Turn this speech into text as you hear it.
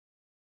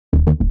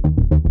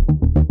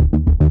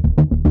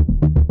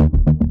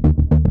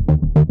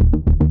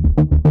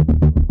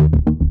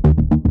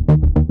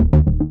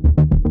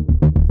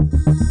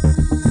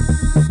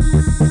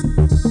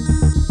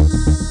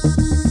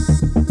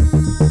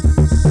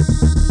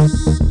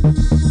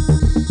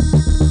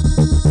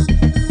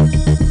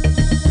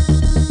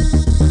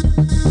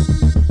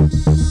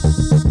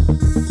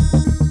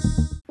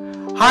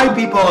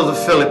people of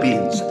the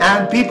Philippines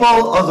and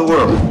people of the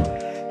world,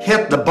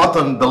 hit the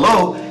button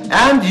below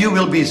and you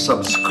will be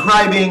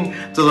subscribing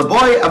to the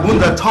Boy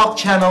Abunda Talk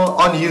channel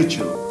on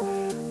YouTube.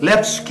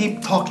 Let's keep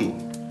talking.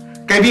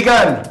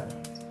 Kaibigan,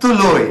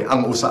 tuloy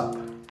ang usap.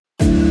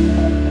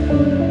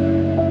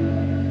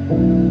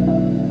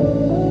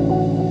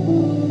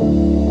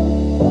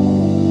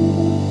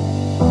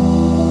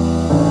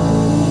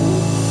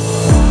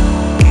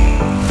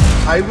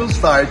 I will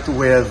start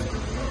with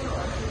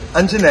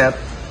Anjanette.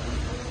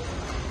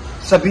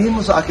 Sabihin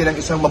mo sa akin ang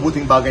isang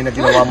mabuting bagay na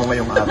ginawa mo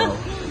ngayong araw.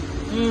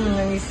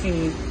 Let me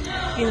see.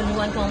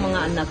 Tinuruan ko ang mga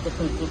anak ko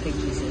tungkol kay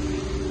Jesus.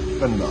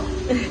 Ganda.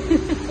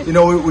 You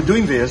know, we're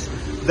doing this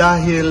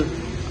dahil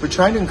we're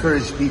trying to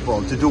encourage people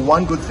to do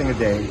one good thing a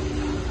day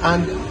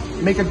and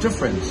make a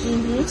difference.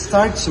 It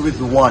starts with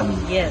one.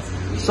 Yes.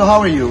 So how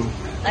are you?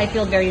 I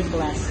feel very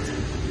blessed.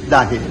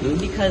 Dahil?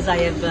 Because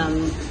I have,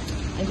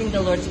 I think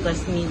the Lord's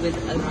blessed me with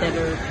a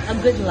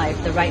good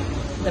life, the right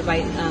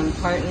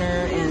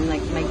partner, and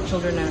like my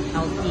children are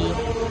healthy.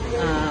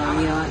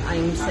 You know,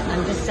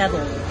 I'm just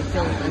settled. I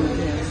feel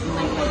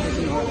my life is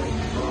in order.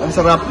 Ang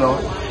sarap, no?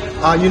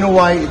 You know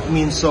why it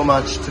means so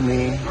much to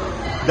me?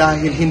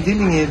 Dahil hindi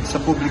lingid sa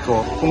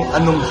publiko kung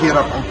anong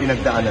hirap ang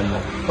pinagdaanan mo.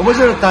 And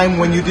was there a time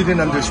when you didn't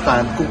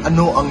understand kung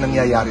ano ang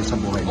nangyayari sa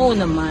buhay mo? Oo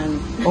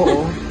naman.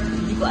 Oo.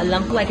 Hindi ko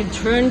alam who I could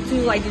turn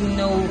to. I didn't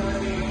know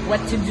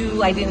what to do.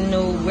 I didn't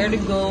know where to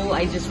go.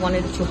 I just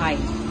wanted to hide.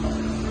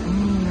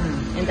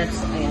 And that's,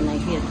 ayan, I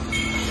hid.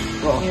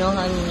 Oh. You know,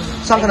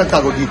 saan ka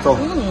nagtago dito?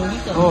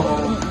 Dito.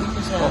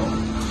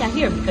 Yeah,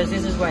 here, because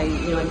this is where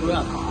I grew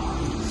up.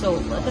 So,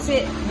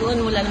 kasi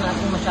doon wala naman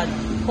akong masyado.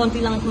 Konti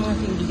lang akong mga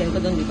kaibigan ko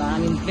doon, di ba? I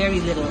mean, very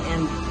little.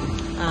 And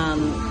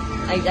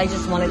I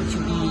just wanted to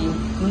be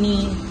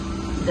me,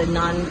 the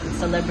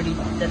non-celebrity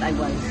that I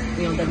was.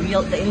 You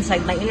know, the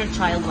inside, my inner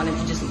child wanted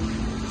to just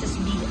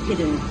be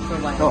hidden for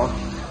a while. Oh.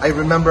 I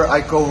remember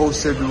I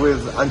co-hosted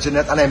with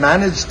Anjanette and I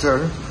managed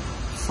her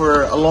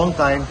for a long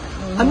time.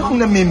 Ano ang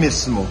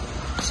nami-miss mo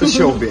sa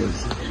showbiz?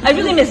 I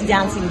really miss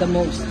dancing the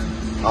most.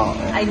 Oh.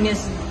 I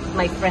miss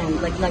my friend,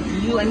 like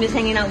you. I miss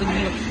hanging out with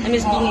you. I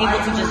miss being able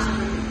to just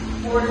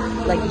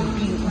like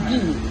be.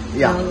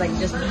 Yeah. You know, like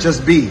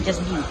just be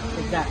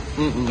like that.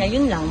 Yeah,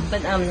 yun lang.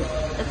 But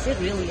that's it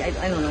really. I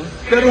don't know.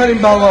 Pero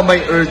halimbawa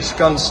may urge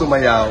kang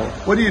sumayaw,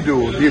 what do you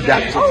do? Do you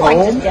dance at home? I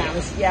just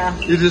dance. Yeah.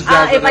 You just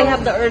dance. If I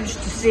have the urge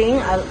to sing,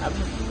 I'll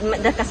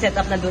naka-set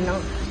up na doon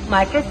ng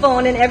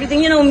microphone and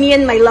everything. You know me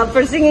and my love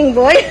for singing,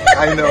 boy.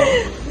 I know.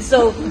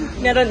 So,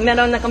 meron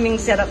na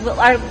kaming setup. Well,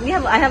 I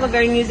have a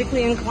very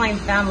musically inclined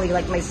family.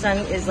 Like my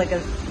son is like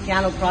a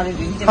piano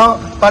prodigy.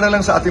 Para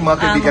lang sa ating mga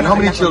kaibigan, how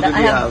many children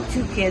do you have? I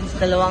have 2 kids.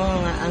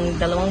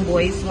 Dalawang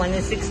boys. One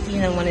is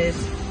 16 and one is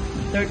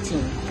 13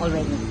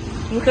 already.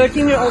 Yung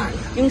 13-year-old,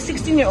 yung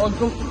 16-year-old,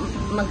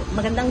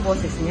 magandang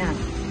boses niya.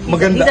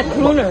 He's a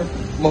crooner.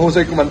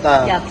 Mahusay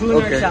kumanta. Yeah,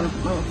 crooner siya.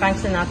 Frank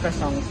Sinatra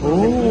songs.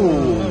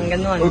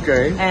 Ganon.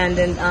 Okay. And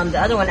then the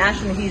other one,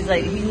 Ashton, he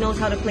knows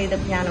how to play the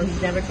piano.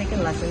 He's never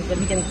taken lessons, but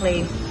he can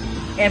play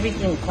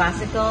everything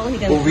classical. He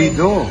can play.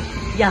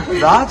 Yeah.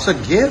 That's a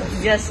gift.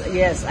 Yes,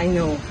 I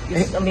know.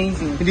 It's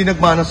amazing. Hindi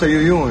nagmana sa'yo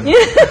yun.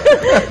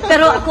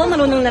 Pero ako,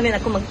 marunong na rin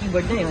ako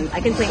mag-keyboard na yun.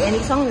 I can play any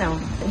song now.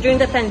 During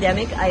the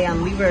pandemic,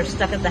 we were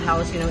stuck at the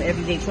house,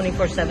 every day,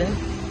 24/7.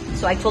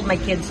 So I told my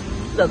kids,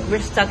 look,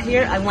 we're stuck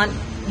here. I want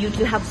you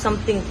to have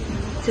something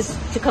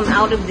to come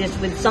out of this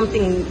with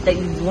something that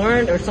you've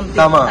learned or something.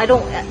 Tama.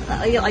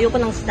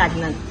 Ayoko nang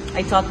stagnant.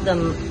 I taught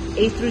them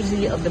A through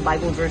Z of the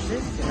Bible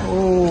verses.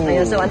 Oh.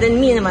 So, and then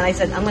me naman, I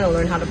said, I'm going to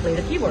learn how to play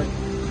the keyboard.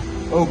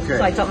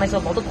 Okay. So I taught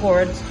myself all the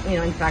chords,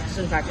 and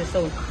practice.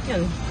 So,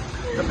 yun.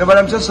 No, but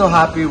I'm just so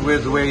happy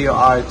with where you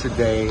are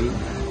today.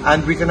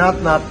 And we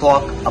cannot not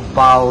talk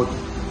about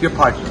your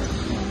partner.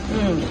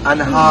 And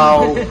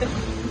how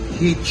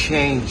he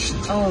changed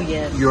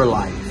your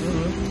life.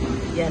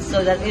 Yes,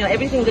 so that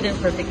everything good and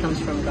perfect comes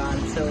from God.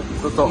 So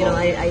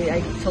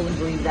I totally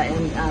believe that,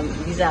 and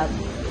he's a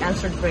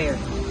answered prayer.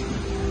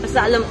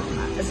 Basta alam,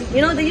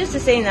 they used to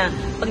say na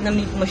pag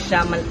na-meet mo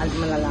siya,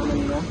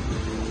 malalaman mo.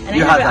 And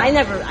I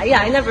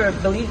never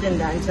believed in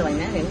that until I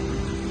met him.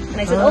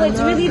 And I said, it's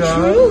really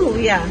true.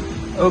 Yeah.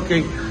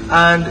 Okay.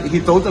 And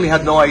he totally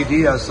had no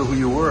idea as to who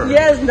you were.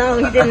 Yes,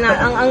 no, he did not.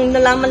 ang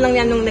nalaman lang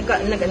niya nung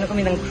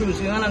kami ng cruise.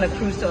 We went on a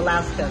cruise to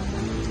Alaska.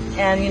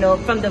 And,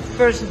 from the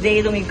first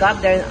day when we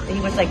got there, he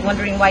was like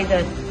wondering why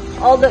there's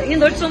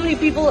so many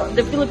people,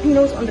 the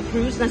Filipinos on the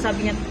cruise, na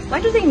sabi niya,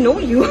 why do they know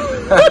you?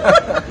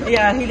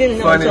 Yeah, he didn't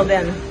know until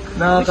then.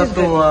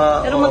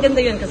 Nakakatuwa. Pero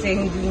maganda yun kasi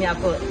hindi niya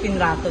ako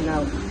pinrato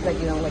na,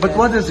 But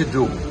what does he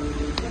do?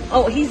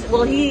 Oh, he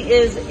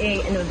is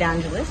an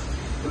evangelist.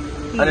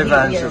 An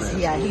evangelist? Yes,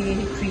 yeah,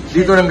 he preaches.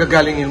 Dito nang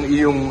gagaling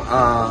yung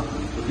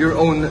your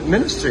own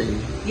ministry.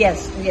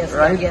 Yes,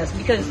 right? Yes,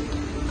 because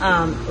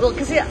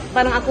kasi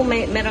parang ako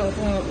meron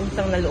akong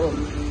utang na loob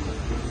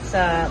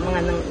sa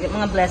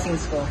mga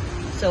blessings ko.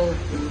 So,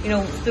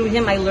 through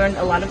him I learned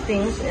a lot of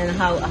things, and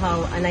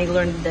and I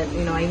learned that,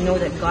 I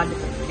know that God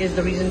is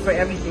the reason for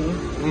everything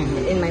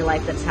in my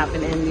life that's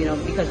happened, and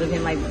because of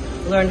him I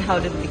learned how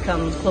to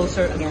become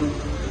closer again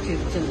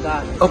to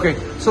God. Okay,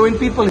 so when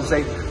people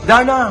say,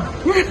 Darna!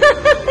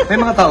 May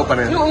mga tao pa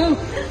rin. No,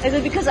 I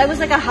said because I was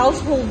like a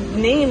household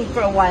name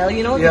for a while,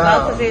 Yeah.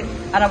 diba? Kasi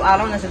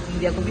araw-araw nasa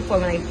TV ako before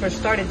when I first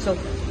started. So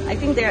I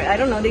think I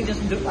don't know, they just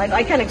do,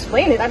 I can't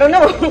explain it. I don't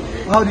know.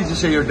 How did you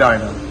say you're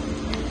Darna?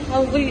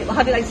 How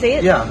did I say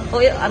it? Yeah.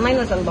 Oh, mine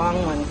was a long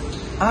one.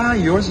 Ah,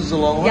 yours is a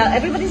long one? Yeah,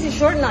 everybody's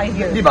short now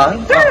here. Diba?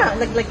 Darna!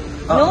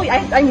 No,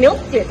 I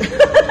milked it.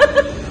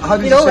 How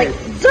did you say like,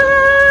 it?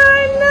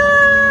 Darna!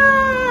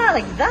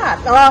 Like that.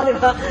 Oh,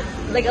 diba?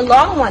 Like a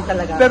long one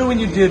talaga. Pero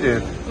when you did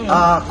it,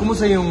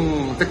 kumusta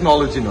yung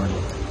technology nun?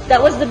 That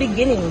was the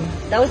beginning.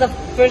 That was the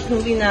first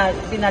movie na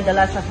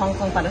pinadala sa Hong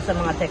Kong para sa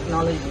mga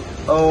technology.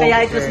 Oh,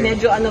 Kaya it was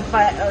medyo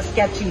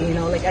sketchy,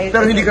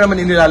 Pero hindi ka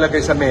naman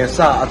inilalagay sa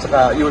mesa at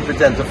saka you would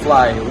pretend to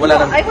fly.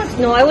 Wala I was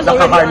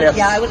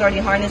already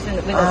harnessed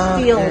with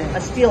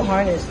a steel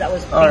harness. That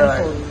was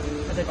painful.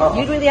 Right.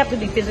 You really have to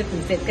be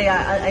physically fit. Kaya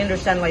I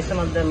understand why some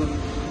of them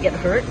get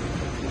hurt.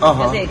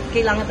 Kasi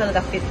kailangan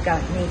talaga fit ka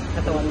yung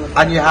katawan mo.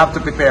 And you have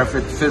to prepare for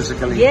it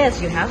physically.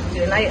 Yes, you have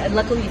to. And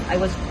luckily I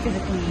was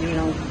physically,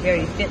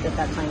 very fit at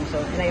that time.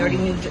 So, and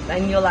I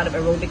knew a lot of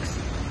aerobics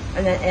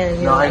and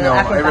I know.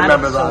 I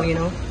remember that.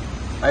 So,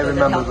 I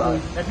remember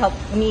that. That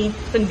helped me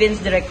convince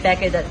Direct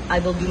Peke that I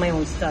will do my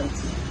own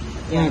stunts.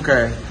 Yeah.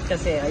 Okay.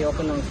 Kasi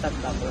ayoko ng stunt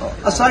double.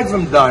 Aside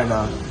from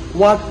Darna,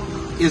 what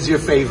is your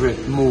favorite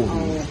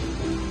movie?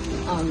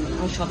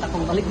 Ang Shota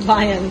Kong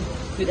Balikbayan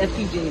with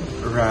FPJ.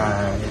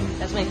 Right.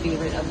 That's my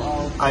favorite of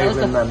all. I That was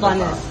the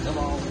funnest of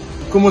all.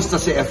 Kumusta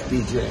si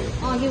FPJ?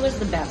 Oh, he was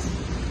the best.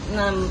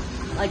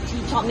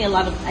 He taught me a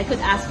lot of. I could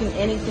ask him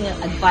anything,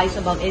 advice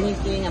about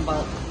anything,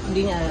 about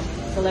being a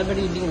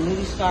celebrity, being a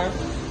movie star,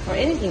 or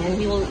anything, and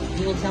he will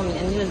tell me.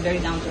 And he was very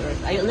down to earth.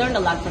 I learned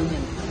a lot from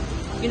him.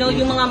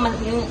 Yung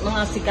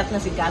mga sikat na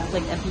sikat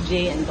like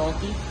FPJ and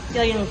Dolphy,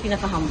 sila yung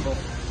pinaka-humble.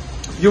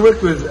 You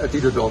worked with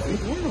Tito Dolphy?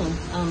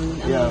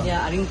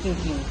 Yeah. Aring King.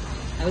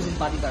 I was his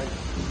bodyguard.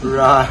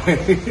 Right.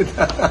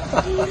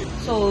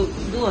 So,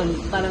 doon,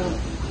 parang,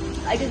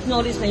 I just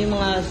noticed na yung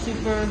mga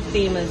super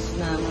famous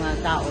na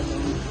mga tao.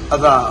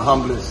 The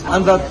humblest.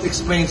 And that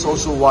explains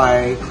also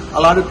why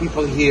a lot of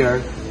people here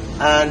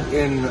and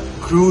in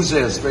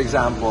cruises, for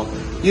example,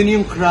 yun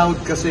yung crowd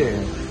kasi.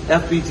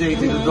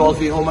 FPJ, Tito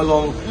Dolphy, Home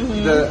Along,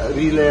 the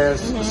Riles.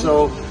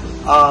 So,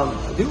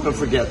 they won't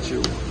forget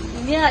you.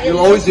 Yeah,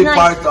 you'll always be nice.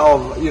 Part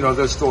of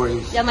their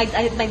stories. Yeah, my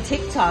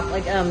TikTok,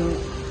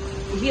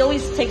 he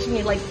always takes me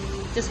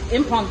just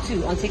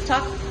impromptu on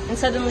TikTok, and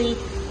suddenly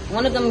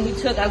one of them he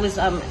took. I was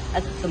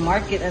at the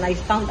market and I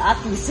found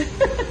Atis.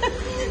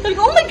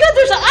 Oh my God,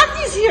 there's an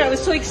Atis here! I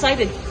was so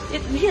excited.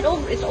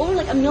 It's over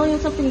like 1 million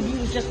something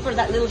views just for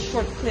that little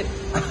short clip.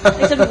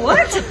 I said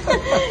what?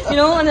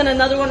 And then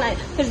another one.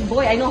 Because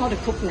boy, I know how to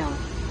cook now.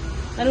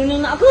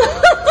 Marunong na ako.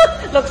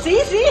 Look,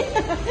 see?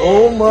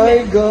 Oh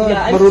my God!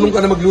 Yeah, marunong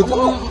ka na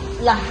magluto?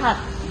 Lahat.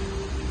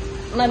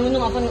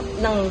 Marunong ako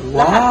ng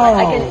wow.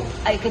 Lahat.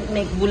 I can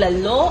make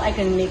bulalo, I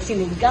can make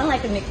sinigang, I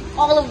can make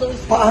all of those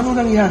things. Paano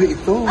nangyari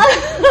ito?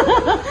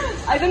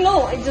 I don't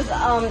know. It just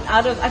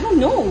I don't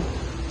know.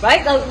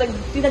 Right?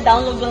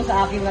 Pina-download lang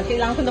sa akin na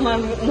kailangan ko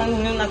naman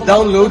ako.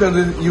 Download and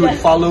then you would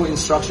follow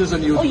instructions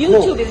and you would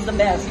YouTube cook. is the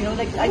best.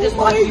 I just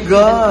watch YouTube.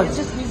 God.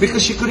 It's just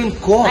because she couldn't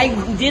cook. I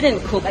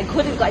didn't cook. I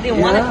didn't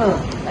want to cook.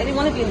 I didn't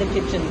want to be in the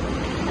kitchen.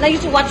 And I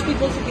used to watch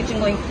people in the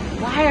kitchen going,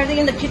 why are they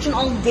in the kitchen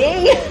all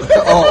day?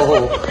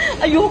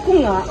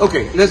 Ayoko nga.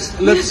 Okay, let's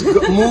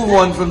move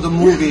on from the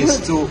movies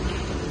to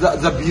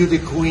the beauty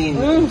queen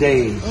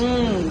days.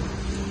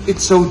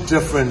 It's so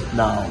different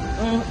now.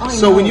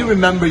 So when you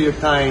remember your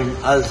time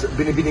as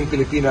Binibining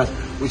Pilipinas,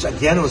 which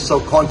again was so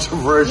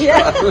controversial.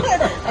 Yeah.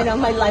 I know,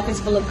 my life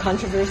is full of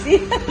controversy.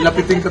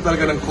 Lapiting ka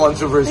talaga ng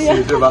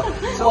controversy, diba?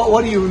 So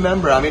what do you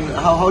remember? I mean,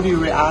 how do you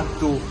react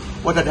to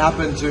what had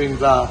happened during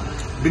the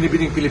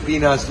Binibining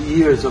Pilipinas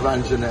years of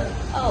Anjanette?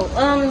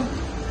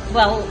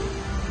 Well,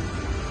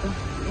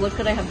 what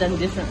could I have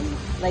done differently?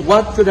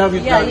 What could have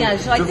you done? Yeah.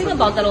 So I think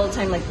about that all the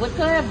time. What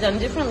could I have done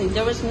differently?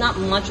 There was not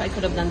much I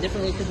could have done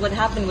differently because what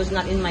happened was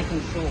not in my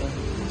control.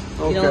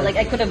 Okay.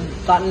 I could have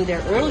gotten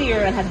there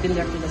earlier and had been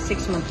there for the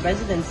 6-month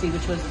residency,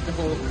 which was the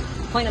whole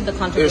point of the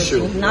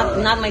controversy.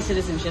 Not my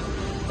citizenship,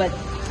 but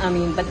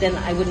then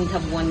I wouldn't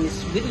have won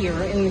Miss Whittier.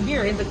 And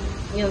here,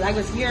 I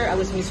was here. I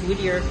was Miss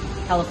Whittier,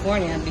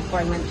 California, before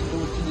I went to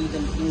go to the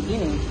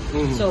beginning.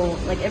 So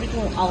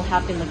everything all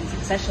happened in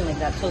succession like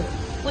that. So,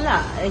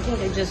 voila. I think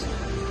it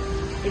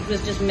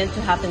was just meant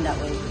to happen that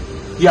way.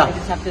 Yeah, I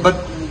just have to but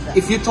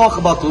if you talk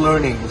about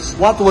learnings,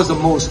 what was the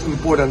most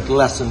important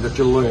lesson that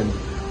you learned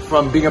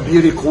from being a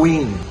beauty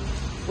queen?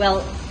 Well,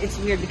 it's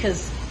weird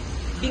because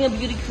being a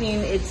beauty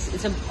queen, it's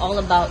all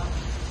about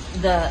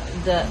the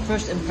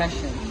first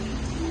impression.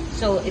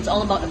 So it's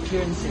all about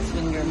appearances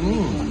when you're a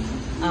beauty queen.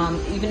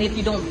 Even if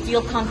you don't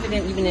feel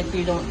confident, even if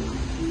you don't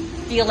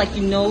feel like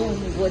you know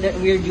what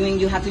we're doing,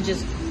 you have to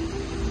just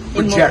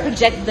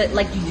project that,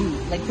 like you do,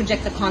 like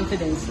project the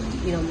confidence.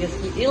 You know,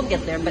 it'll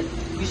get there, but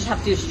you just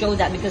have to show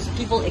that, because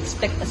people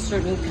expect a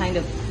certain kind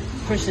of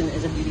person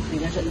as a beauty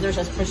queen. There's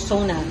a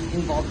persona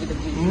involved with a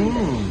beauty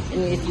queen,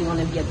 and if you want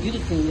to be a beauty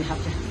queen, you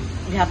have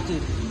to,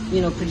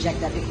 you know, project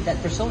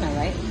that persona,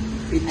 right?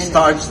 It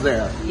starts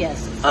there.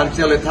 Yes.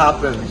 Until it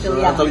happens.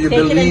 Until you Take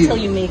believe. it until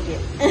you make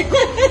it.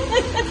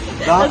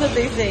 That's what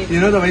they say. You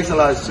know, that makes a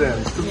lot of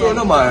sense. Totoo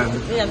naman.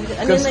 Yeah, you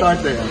can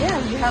start there.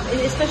 Yeah, you have,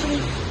 especially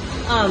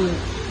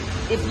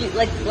if you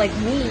like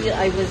me,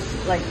 I was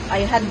like,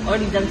 I had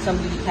already done some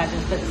beauty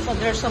pageants, but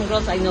there are some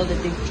girls I know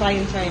that they try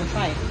and try and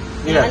try.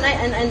 Yeah.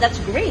 And that's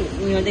great.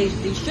 You know, they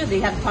should.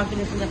 They have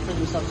confidence enough for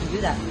themselves to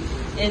do that.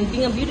 And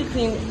being a beauty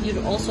queen,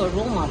 you're also a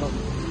role model.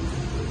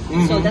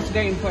 So that's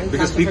very important.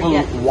 Because people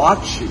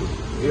watch you.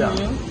 Yeah.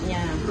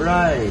 Yeah.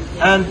 Right.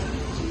 Yeah. And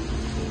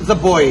the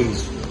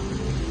boys,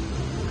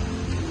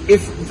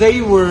 if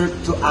they were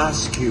to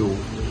ask you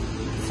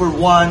for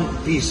one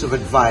piece of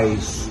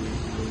advice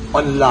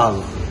on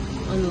love,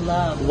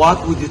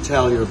 what would you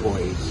tell your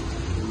boys?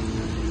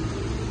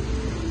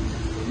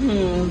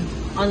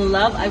 On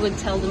love, I would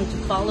tell them to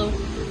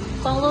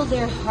follow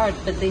their heart,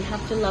 but they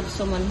have to love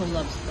someone who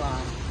loves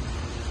God.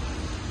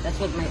 That's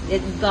what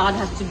God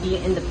has to be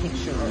in the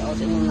picture, or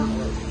else it will not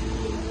work.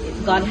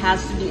 God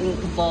has to be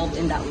involved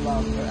in that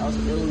love, or else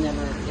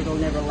it'll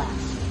never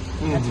last.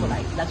 That's what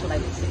I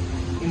would say.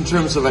 In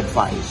terms of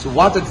advice,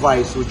 what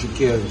advice would you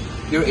give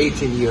your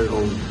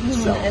 18-year-old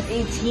self? At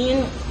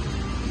 18,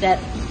 that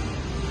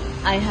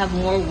I have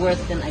more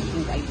worth than I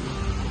think I do.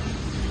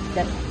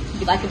 That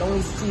if I could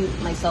only see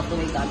myself the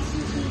way God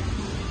sees me,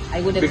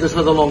 I would have. Because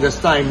for the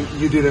longest time,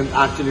 you didn't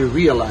actually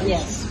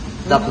realize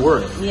that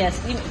worth. Yes.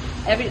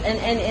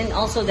 And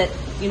also that,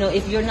 you know,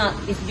 if you're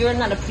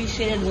not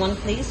appreciated in one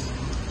place,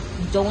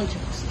 don't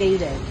stay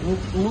there.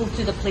 Move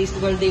to the place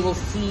where they will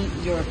see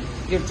your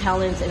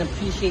talents and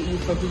appreciate you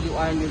for who you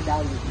are and your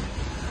value.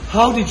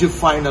 How did you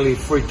finally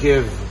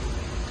forgive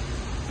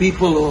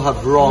people who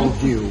have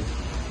wronged you,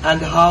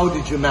 and how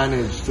did you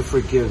manage to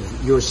forgive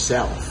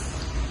yourself?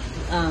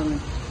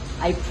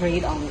 I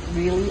prayed on it.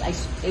 Really,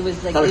 it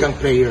was like talagang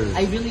prayer.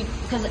 I really,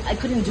 because I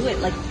couldn't do it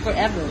like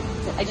forever.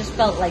 I just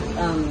felt like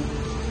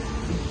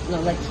you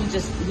know, like he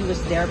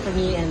was there for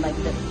me, and like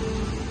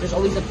there's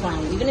always a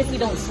plan. Even if we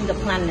don't see the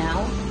plan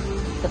now,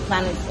 the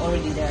plan is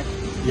already there.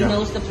 He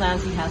knows the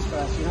plans he has for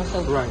us, you know.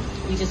 So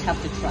we just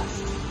have to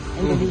trust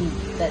and believe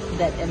that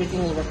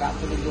everything will work out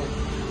for the good,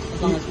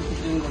 as long as we keep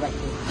doing the right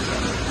thing.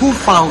 Who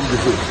found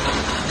you?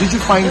 Did you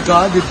find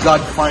God? Did God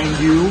find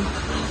you?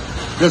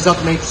 Does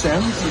that make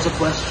sense as a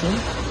question?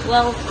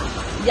 Well,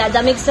 yeah,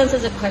 that makes sense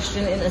as a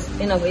question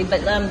in a way.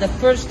 But the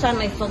first time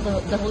I felt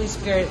the Holy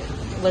Spirit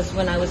was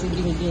when I was in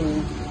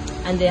Binibini,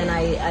 and then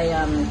I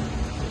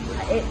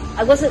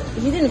wasn't.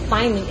 He didn't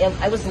find me.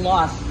 I was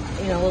lost.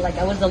 You know, like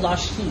I was the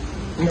lost sheep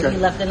that he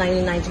left the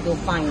 99 to go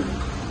find.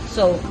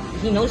 So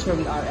he knows where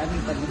we are,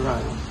 everybody.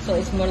 Right. So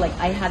it's more like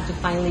I had to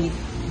finally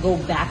go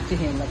back to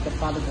him, like the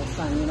prodigal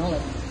son. You know,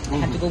 like I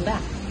had to go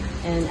back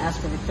and ask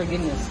for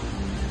forgiveness.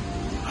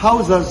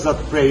 How does that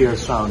prayer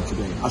sound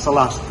today? As a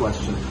last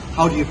question,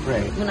 how do you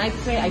pray? When I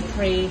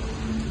pray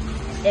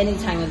any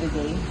time of the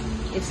day.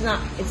 It's not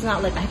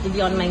like I have to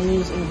be on my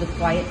knees in the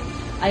quiet.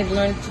 I've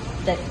learned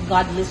that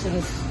God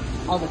listens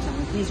all the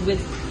time. He's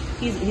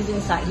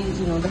inside.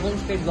 You know, the Holy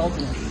Spirit dwells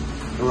in us.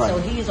 Right. So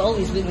He is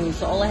always with me.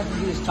 So all I have to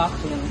do is talk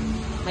to Him.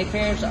 My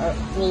prayers are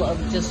full of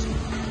just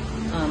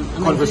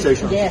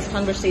conversation. Yes,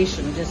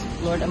 conversation. Just,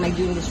 Lord, am I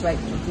doing this right?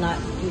 If not,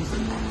 please.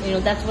 You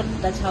know, that's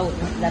how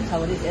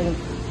it is. And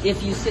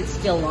if you sit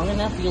still long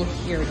enough, you'll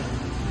hear Him.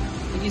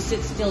 If you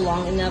sit still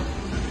long enough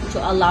to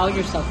allow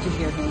yourself to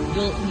hear Him,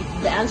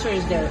 the answer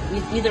is there.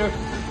 Either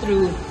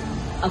through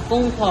a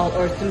phone call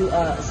or through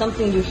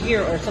something you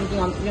hear or something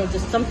on, you know,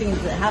 just something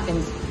that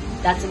happens.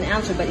 That's an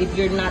answer. But if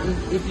you're not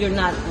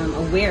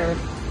aware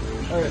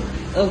or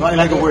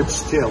like a word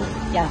still.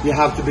 Yeah. You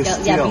have to be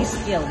still. Yeah, be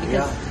still.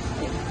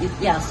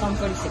 Because Psalm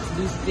 46,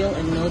 be still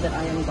and know that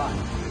I am God.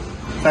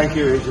 Thank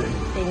you, AJ.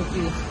 Thank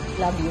you.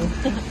 Love you.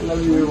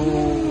 Love you.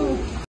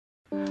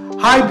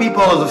 Hi,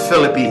 people of the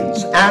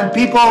Philippines and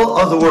people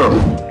of the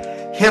world.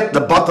 Hit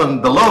the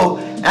button below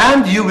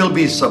and you will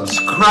be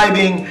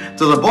subscribing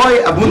to the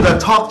Boy Abunda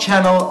Talk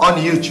channel on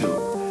YouTube.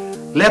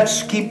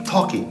 Let's keep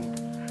talking.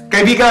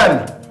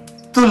 Kaibigan,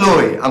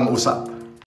 tuloy ang usap.